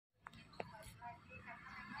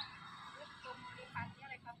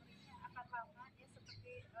sama ya,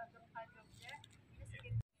 seperti gempa Jogja ini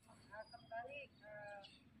sekitar kembali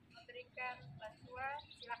memberikan bantuan.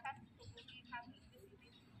 Silakan hubungi kami di sini,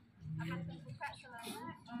 akan terbuka selama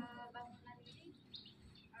bangunan ini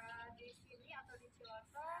di sini atau di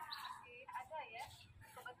Ciloto masih ada ya.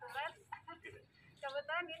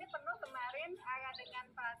 Kebetulan ini penuh kemarin dengan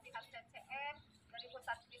pelatihan TCM dari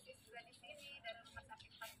pusat krisis juga di sini, dari rumah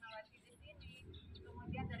sakit Fatmawati di sini,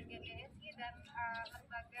 kemudian dari GGSI dan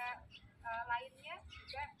lembaga lainnya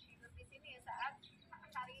juga ikut di sini saat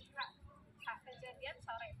hari kejadian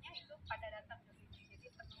sorenya itu pada datang ke sini.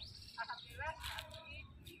 Jadi penuh. Alhamdulillah saat ini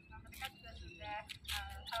mereka juga sudah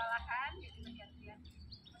kelelahan, jadi bergantian.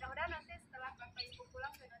 Mudah-mudahan nanti setelah Bapak Ibu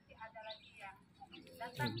pulang dan nanti ada lagi yang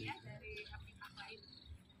datang ya dari pihak lain.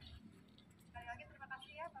 Sekali lagi terima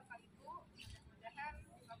kasih ya Bapak Ibu. Mudah-mudahan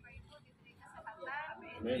Bapak Ibu diberi kesehatan,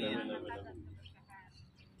 keselamatan dan keberkahan.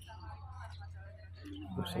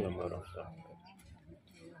 Assalamualaikum warahmatullahi wabarakatuh.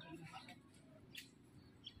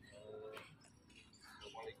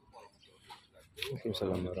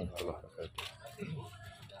 Waalaikumsalam warahmatullahi wabarakatuh.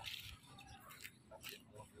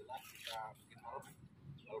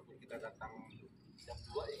 Walaupun kita datang jam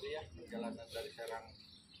 2 itu ya, perjalanan dari Serang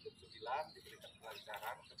jam 9 diberikan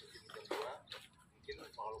kelancaran sampai sini jam 2. Mungkin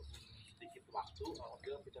walaupun sedikit waktu,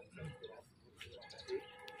 alhamdulillah kita bisa istirahat. Terima kasih.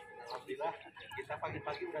 Alhamdulillah kita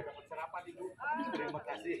pagi-pagi udah dapat sarapan Ibu. Terima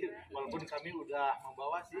kasih. Walaupun kami udah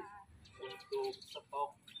membawa sih untuk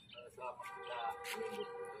stok selama kita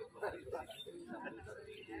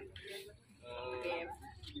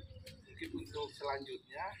mungkin untuk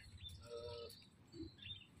selanjutnya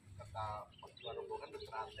kata perjuangan rombongan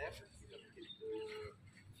terhadap kita mungkin ke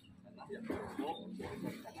tanah yang berumur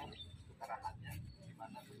rencana untuk arahannya di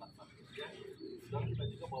mana tempat parkirnya. Dan kita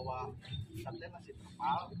juga bawa tenda nasi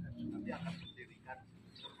terpal, nanti akan mendirikan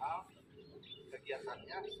terpal.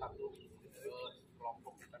 Kegiatannya satu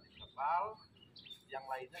kelompok kita di terpal, yang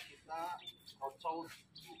lainnya kita roadshow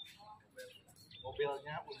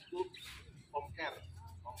mobilnya untuk home care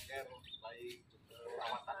baik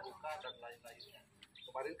perawatan luka dan lain-lainnya.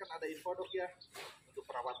 Kemarin kan ada info dok ya untuk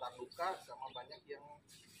perawatan luka sama banyak yang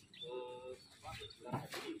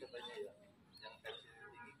haji katanya ya, yang tensi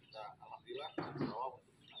tinggi kita alhamdulillah bawa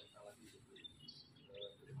untuk hal lagi.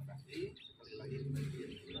 Terima kasih sekali lagi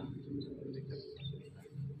yang sudah memberikan masukan.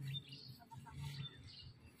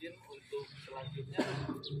 Mungkin untuk selanjutnya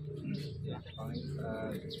ya.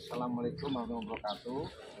 Assalamualaikum warahmatullahi wabarakatuh.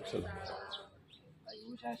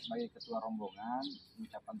 Ibu, saya sebagai ketua rombongan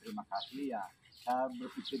mengucapkan terima kasih ya. Saya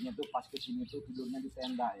berpikirnya tuh pas kesini tuh tidurnya di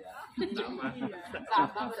tenda ya.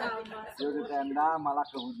 Tidur di tenda malah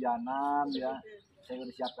kehujanan ya. Saya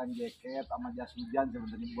udah siapkan jaket sama jas hujan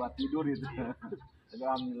sebenarnya buat tidur itu. Tapi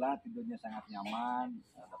alhamdulillah tidurnya sangat nyaman,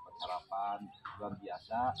 dapat sarapan luar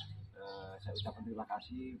biasa. Saya ucapkan terima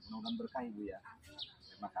kasih, mudah-mudahan berkah Ibu ya.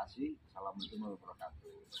 Terima kasih. Assalamualaikum warahmatullahi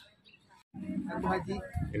wabarakatuh.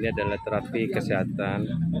 Ini adalah terapi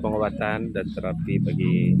kesehatan, pengobatan dan terapi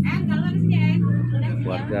bagi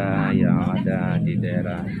warga yang ada di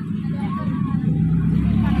daerah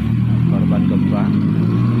korban gempa.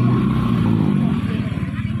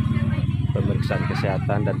 Pemeriksaan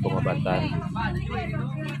kesehatan dan pengobatan,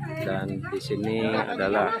 dan di sini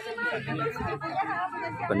adalah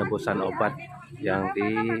penebusan obat yang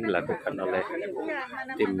dilakukan oleh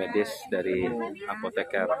tim medis dari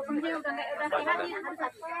apoteker Banten.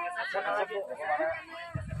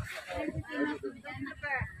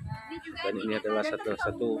 Dan ini adalah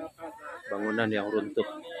satu bangunan yang runtuh.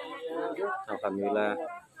 Alhamdulillah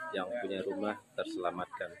yang punya rumah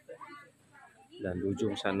terselamatkan. Dan di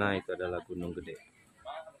ujung sana itu adalah Gunung Gede.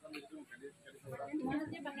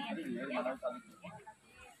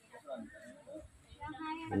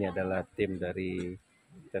 Ini adalah tim dari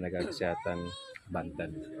tenaga kesehatan Banten.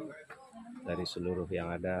 Dari seluruh yang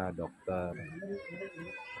ada, dokter,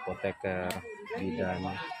 apoteker, bidan,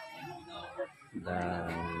 dan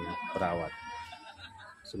perawat.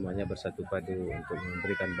 Semuanya bersatu padu untuk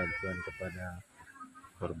memberikan bantuan kepada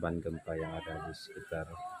korban gempa yang ada di sekitar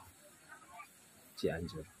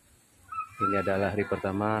Cianjur. Ini adalah hari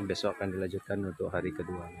pertama, besok akan dilanjutkan untuk hari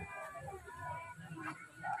keduanya.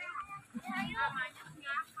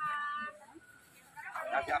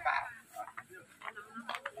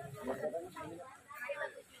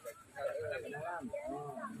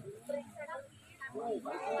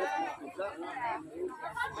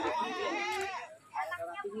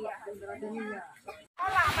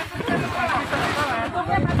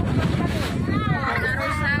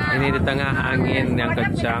 Ini di tengah angin yang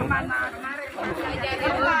kencang,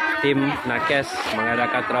 tim Nakes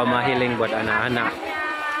mengadakan trauma healing buat anak-anak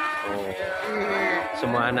Oh.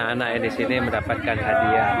 Semua anak-anak yang di sini mendapatkan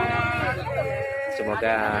hadiah.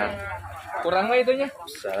 Semoga Kurang nggak itunya?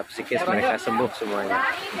 secara psikis mereka sembuh semuanya,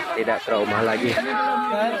 tidak trauma lagi.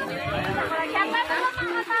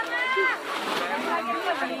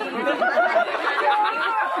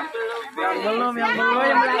 Yang belum yang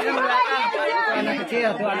belakang. Itu anak kecil,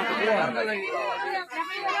 tuh anak kecil.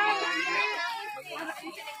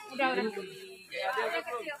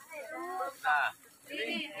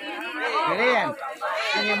 Kirian,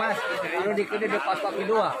 ini mas, anu di pas kopi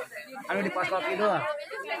dua, di pas kopi dua,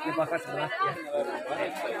 di pas sebelah.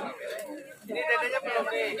 Ini tendanya belum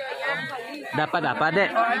nih. Dapat apa, Dek?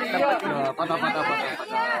 Dapat foto.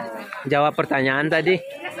 Jawab pertanyaan tadi.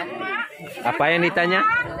 Apa yang ditanya?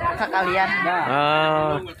 Sekalian.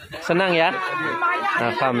 Oh, senang ya?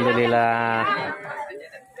 Alhamdulillah.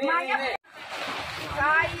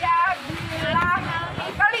 Saya bilang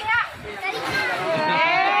telinga.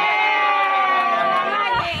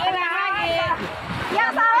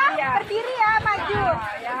 Yang salah berdiri ya, maju.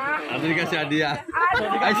 Ada dikasih hadiah.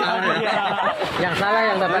 Yang salah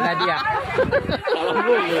yang dapat hadiah.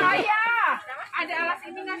 Saya ada alas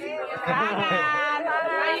ini nggak sih?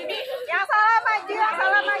 Yang salah maju, yang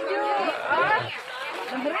salah maju.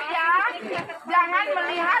 Dengerin ya, jangan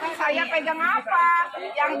melihat saya pegang apa.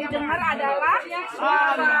 Yang didengar adalah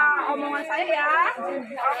omongan saya ya.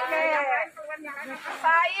 Oke.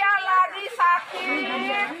 Saya lagi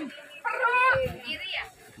sakit perut.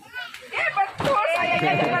 Ya betul, saya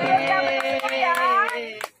dengar ya.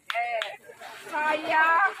 Saya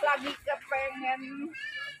lagi kepengen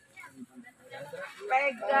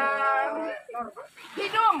pegang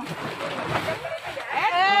hidung.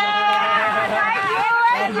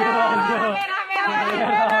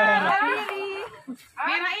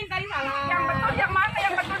 Merahin tadi salah. Yang betul yang mana?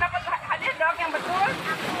 Yang betul dapat hadiah dong, yang betul.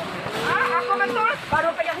 Aku betul baru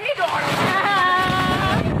pegang hidung.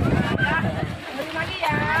 Dengerin lagi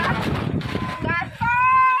ya.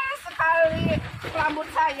 Gatal sekali rambut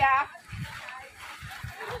saya.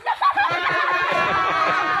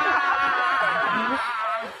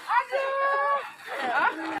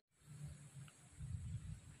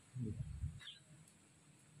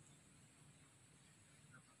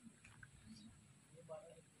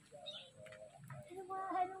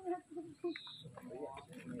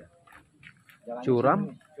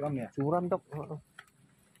 Curam? Curam ya? Curam, Dok.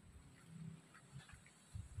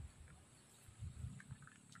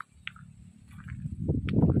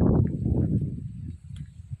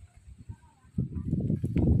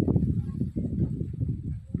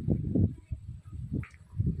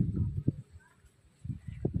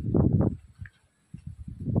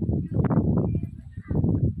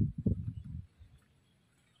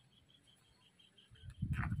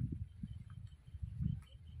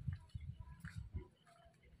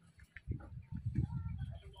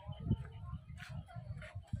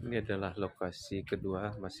 Ini adalah lokasi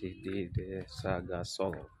kedua, masih di Desa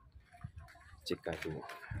Gasol, Cikadu.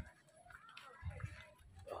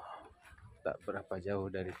 Tak berapa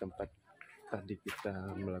jauh dari tempat tadi kita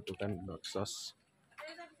melakukan baksos.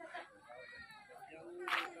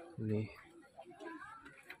 Ini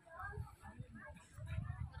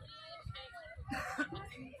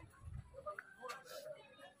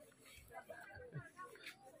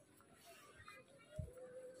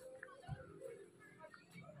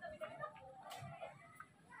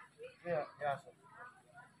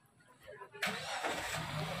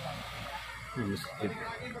masjid.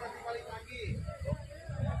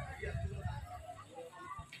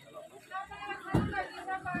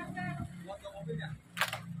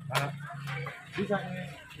 Bisa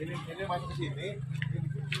ini masuk ke sini,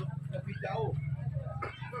 lebih jauh.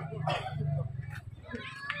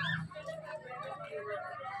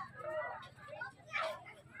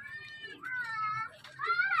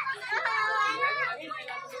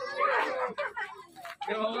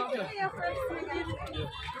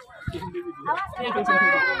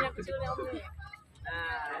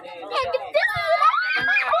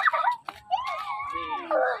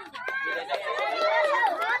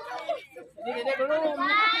 Ini belum.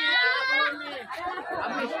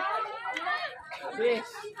 Habis.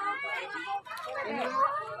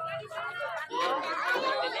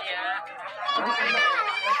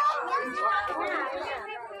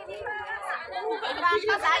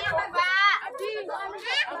 Berangkat ayo, Mbak.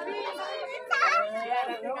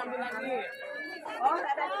 Oh,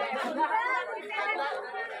 ada tenda.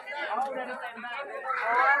 Oh, udah ada tenda.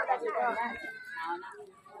 Oh, kasih tenda.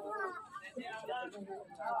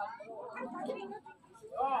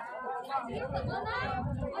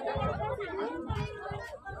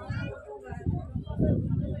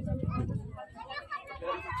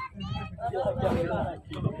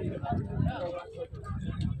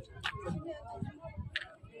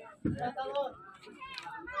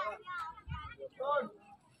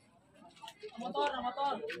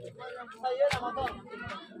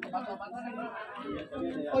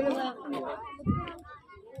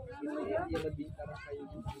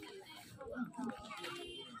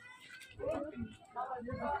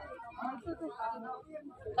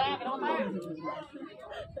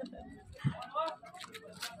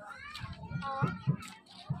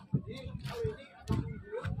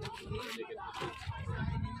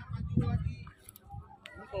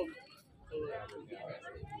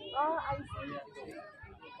 Oh, I see.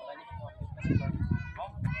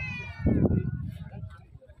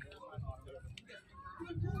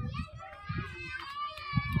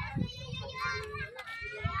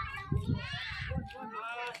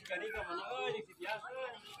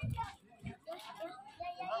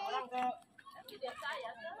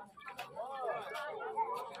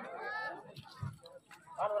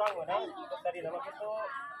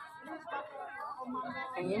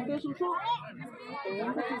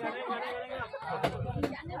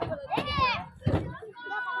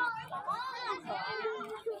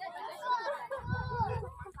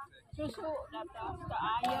 Susu datang ke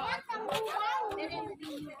ayam.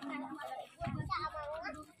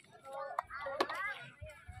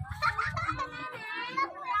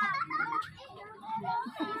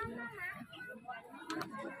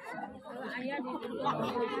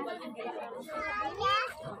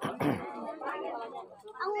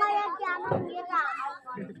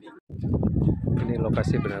 Ini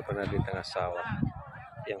lokasi benar-benar di tengah sawah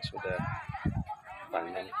yang sudah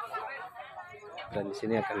panen, dan di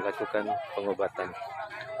sini akan dilakukan pengobatan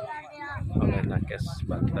oleh Nakes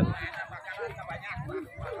Banten.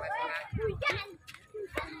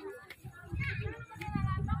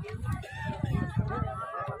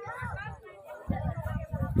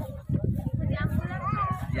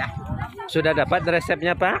 Ya, Sudah dapat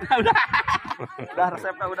resepnya, Pak? udah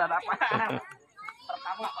resepnya udah dapat.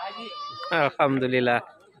 Pertama Pak Haji. Alhamdulillah.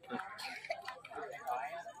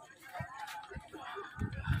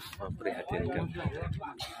 Memprihatinkan.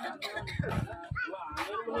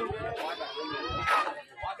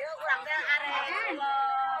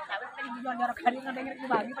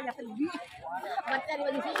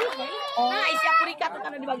 Nah, isi apurika tuh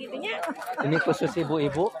karena dibagi itunya. Ini khusus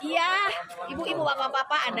ibu-ibu. Iya, ibu-ibu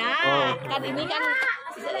bapak-bapak ada. Kan ini kan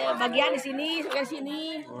bagian di sini, sebelah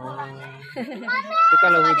sini. Tapi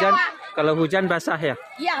kalau hujan basah ya?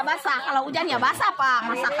 Iya, basah. Kalau hujan ya basah, Pak.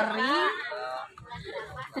 Masa kering.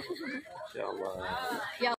 Ya Allah.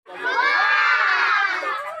 Ya.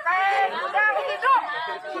 Udah begitu.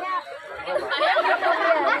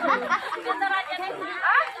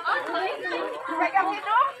 Pegang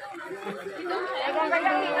hidung.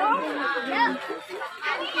 Pegang hidung.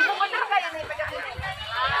 Hidung benar kayak nih pegang hidung.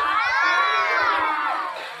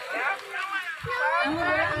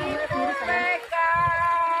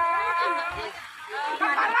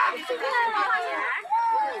 Kepala di sini.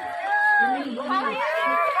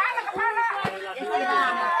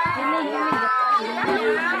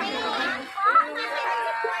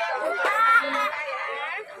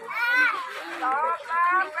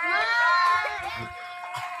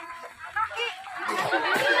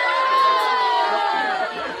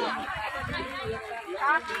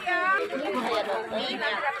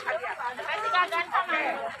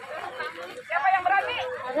 Siapa yang berani?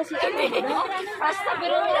 Ada si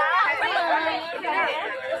Astagfirullah.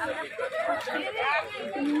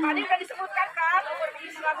 Tadi udah disebutkan kan umur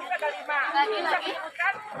Islam itu ada 5. Bisa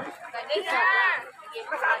disebutkan? Bisa.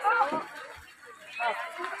 Ke 1.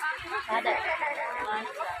 Ada.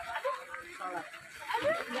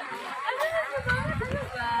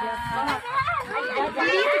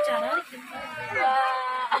 Itu cara.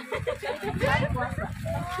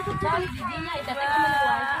 Cari giginya itu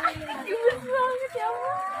banget ya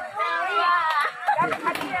Allah.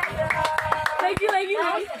 Lagi.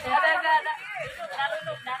 Ada.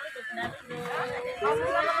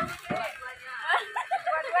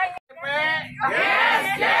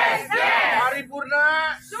 Yes.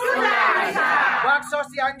 Paripurna sudah. Bakso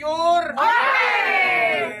Cianjur.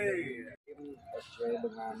 Sesuai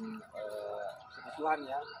dengan kebutuhan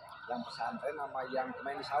ya, yang pesantren sama yang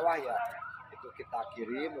pemain di sawah ya, itu kita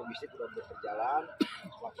kirim, logistik sudah berjalan.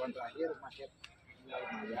 Laporan terakhir masih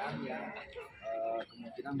lumayan ya,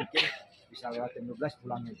 kemungkinan mungkin bisa lewat jam 12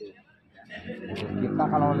 pulangnya itu. Kita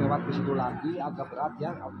kalau lewat ke situ lagi agak berat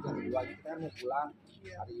ya, jam 2 kita mau pulang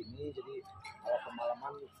hari ini, jadi kalau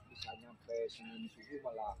kemalaman bisa nyampe Senin subuh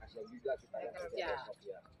malah kasihan juga kita yang kerja besok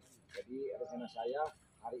ya. Jadi rencana saya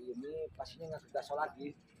hari ini pastinya nggak kerja lagi,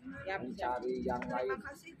 mencari yang lain.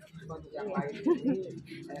 Cuma untuk yang lain ini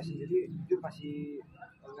saya sendiri jujur masih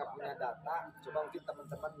nggak punya data. Coba mungkin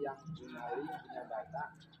teman-teman yang punya link, punya data,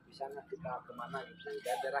 bisa nggak kita kemana gitu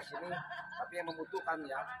dari daerah sini, tapi yang membutuhkan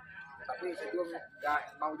ya. Tapi saya juga nggak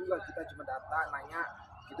mau juga kita cuma data nanya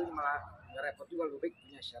itu, malah ngerepot juga, lebih baik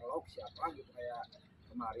punya Sherlock siapa gitu kayak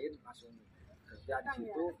kemarin langsung kerja di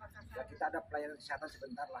situ ya, kita ada pelayanan kesehatan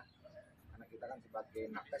sebentar lah karena kita kan sebagai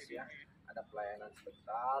nakes ya, ada pelayanan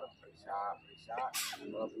sebentar, periksa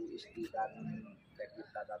kalau Bu Isti dan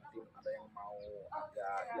kita dan tim ada yang mau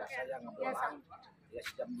agak biasa ya ngebolang ya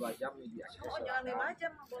sejam 2 jam di ACC.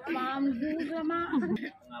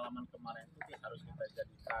 Pengalaman kemarin itu harus kita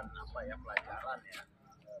jadikan apa ya, pelajaran ya.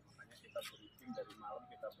 Makanya kita briefing dari malam,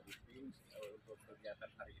 kita briefing untuk kegiatan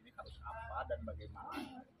hari ini harus apa dan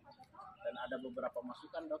bagaimana. Dan ada beberapa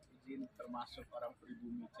masukan Dok, izin termasuk orang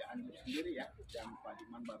pribumi Cianjur sendiri ya, yang Pak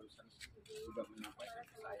Diman barusan juga menyampaikan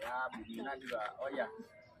ke saya, Bu Nina juga, oh ya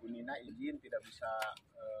Bu Nina izin tidak bisa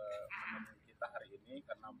menemui kita hari ini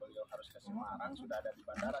karena beliau harus ke Semarang, sudah ada di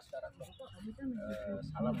bandara sekarang Dok.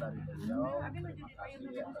 Salam dari beliau, terima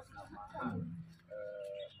kasih atas nama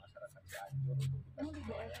masyarakat Cianjur untuk kita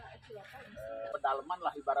semua ya. Pedalaman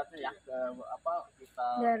lah ibaratnya ya, ke apa kita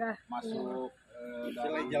masuk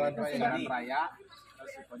dari jalan raya,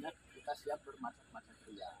 resikonya kita siap bermacam-macam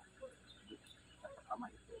pria. Yang pertama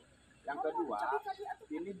itu. Yang kedua,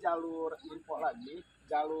 ini jalur info lagi,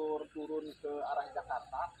 jalur turun ke arah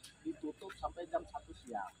Jakarta ditutup sampai jam 1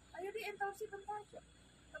 siang. Ayo diinterupsi bentar.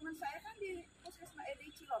 Teman saya kan di puskesmas di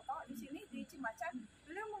Ciloto, di sini di Cimacan,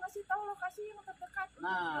 beliau mau ngasih tahu lokasi yang terdekat.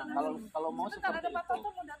 Nah, kalau mau sebentar, seperti ada Pak itu. Toto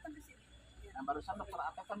mau datang di sini. Nah, barusan Dokter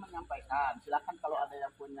Ate kan menyampaikan, silakan kalau ada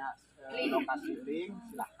yang punya lokasi link,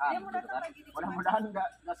 silakan. Dia mau Gitu datang kan. lagi di Mudah-mudahan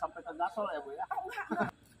nggak sampai ke Gasol ya Bu ya.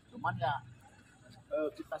 Cuman ya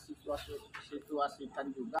kita situasikan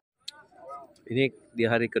juga. Ini di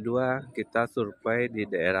hari kedua kita survei di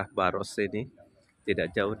daerah Baros ini,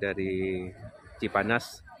 tidak jauh dari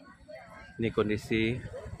Cipanas. Ini kondisi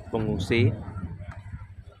pengungsi.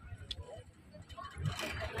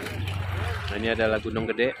 Nah, ini adalah Gunung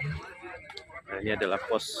Gede. Nah, ini adalah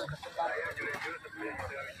pos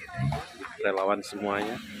relawan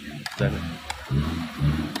semuanya, dan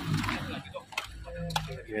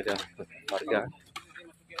ini adalah warga.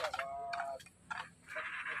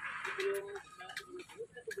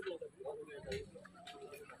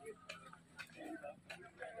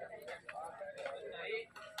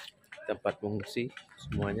 Tempat pengungsi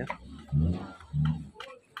semuanya.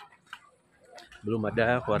 Belum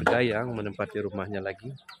ada warga yang menempati rumahnya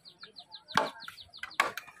lagi.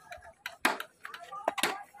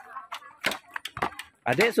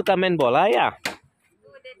 Adek suka main bola ya?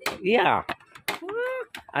 Iya.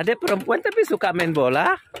 Adek perempuan tapi suka main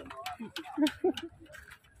bola.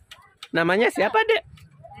 Namanya siapa, Dek?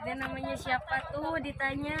 Ada namanya siapa tuh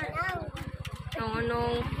ditanya.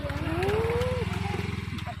 Nonong.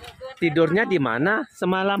 Tidurnya di mana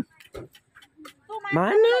semalam?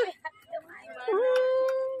 Mana?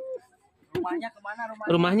 Rumahnya kemana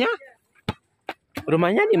Rumahnya?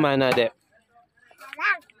 Rumahnya di mana, Dek?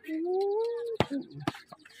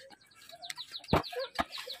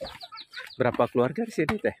 Berapa keluarga di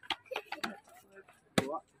sini, Teh?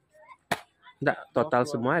 Enggak, total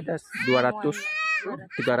semua ada 200,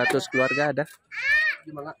 300 keluarga ada.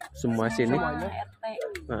 Semua sini.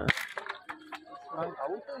 Nah.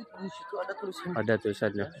 Ada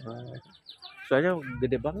tulisannya. Soalnya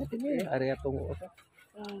gede banget ini area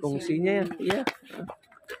pengungsinya ya.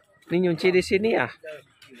 Ini nyunci di sini ya.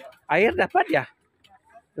 Air dapat ya?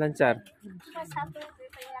 Lancar.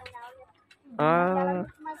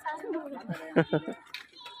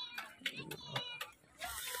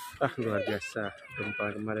 Luar biasa gempa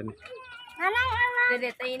kemarin.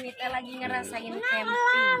 Dede teh ini teh lagi ngerasain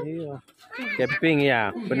camping. Iya. Camping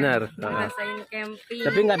ya, benar. Ngerasain camping.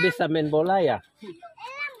 Tapi nggak bisa main bola ya?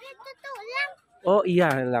 Oh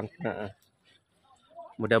iya, Elang.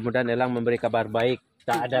 Mudah-mudahan Elang memberi kabar baik.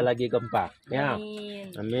 Tak ada lagi gempa. Ya.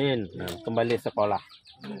 Amin. Nah, kembali sekolah.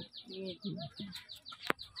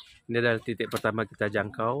 Ini adalah titik pertama kita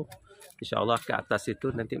jangkau. Insya Allah ke atas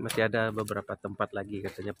itu nanti masih ada beberapa tempat lagi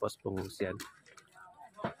katanya pos pengungsian.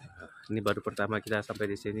 Ini baru pertama kita sampai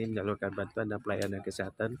di sini menyalurkan bantuan dan pelayanan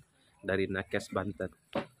kesehatan dari Nakes Banten.